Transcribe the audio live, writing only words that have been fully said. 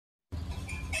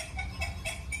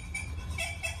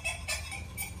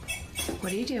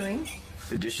What are you doing?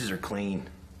 The dishes are clean.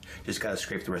 Just gotta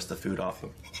scrape the rest of the food off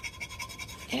them.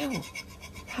 Ew.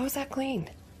 How is that clean?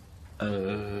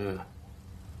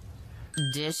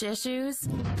 Dish issues?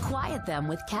 Quiet them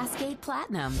with Cascade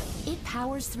Platinum. It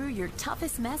powers through your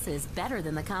toughest messes better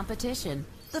than the competition.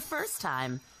 The first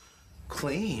time.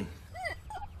 Clean.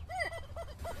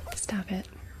 Stop it.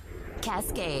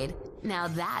 Cascade. Now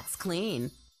that's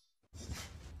clean.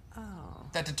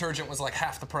 That detergent was like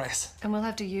half the price. And we'll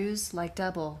have to use like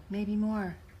double, maybe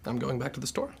more. I'm going back to the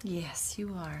store. Yes,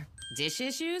 you are. Dish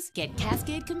issues? Get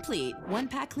Cascade Complete. One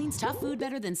pack cleans tough food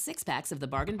better than 6 packs of the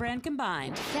bargain brand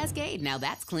combined. Cascade, now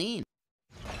that's clean.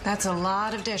 That's a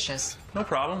lot of dishes. No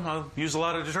problem. I'll use a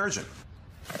lot of detergent.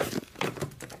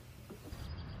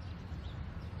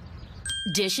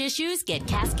 Dish issues? Get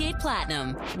Cascade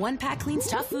Platinum. One pack cleans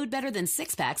tough food better than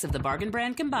 6 packs of the bargain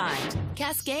brand combined.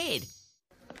 Cascade.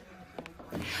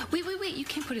 Wait. You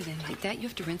can't put it in like that. You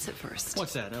have to rinse it first.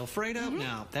 What's that, Alfredo?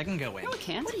 No, that can go in. No, it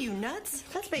can't. What are you, nuts?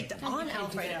 That's baked on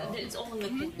Alfredo. It's all in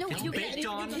the... No, It's baked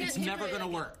on, it's never gonna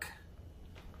work.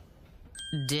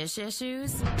 Dish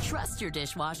issues? Trust your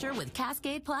dishwasher with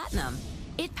Cascade Platinum.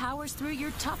 It powers through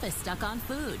your toughest stuck-on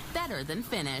food better than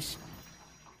Finish.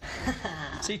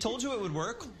 See, told you it would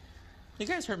work. You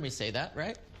guys heard me say that,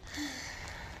 right?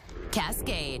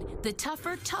 Cascade, the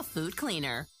tougher tough food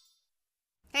cleaner.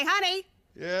 Hey, honey,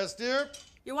 Yes, dear?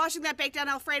 you're washing that baked on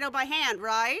Alfredo by hand,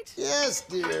 right? Yes,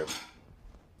 dear.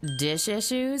 Dish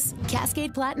issues?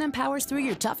 Cascade Platinum powers through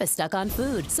your toughest stuck-on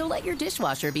food, so let your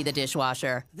dishwasher be the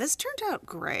dishwasher. This turned out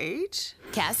great.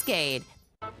 Cascade.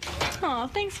 Oh,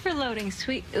 thanks for loading,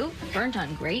 sweet. Oop, burnt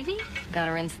on gravy?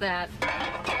 Gotta rinse that.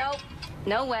 Nope.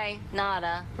 No way.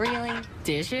 Nada. Really?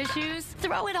 Dish issues?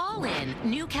 Throw it all in.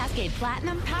 New Cascade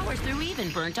Platinum powers through even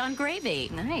burnt on gravy.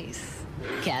 Nice.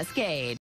 Cascade.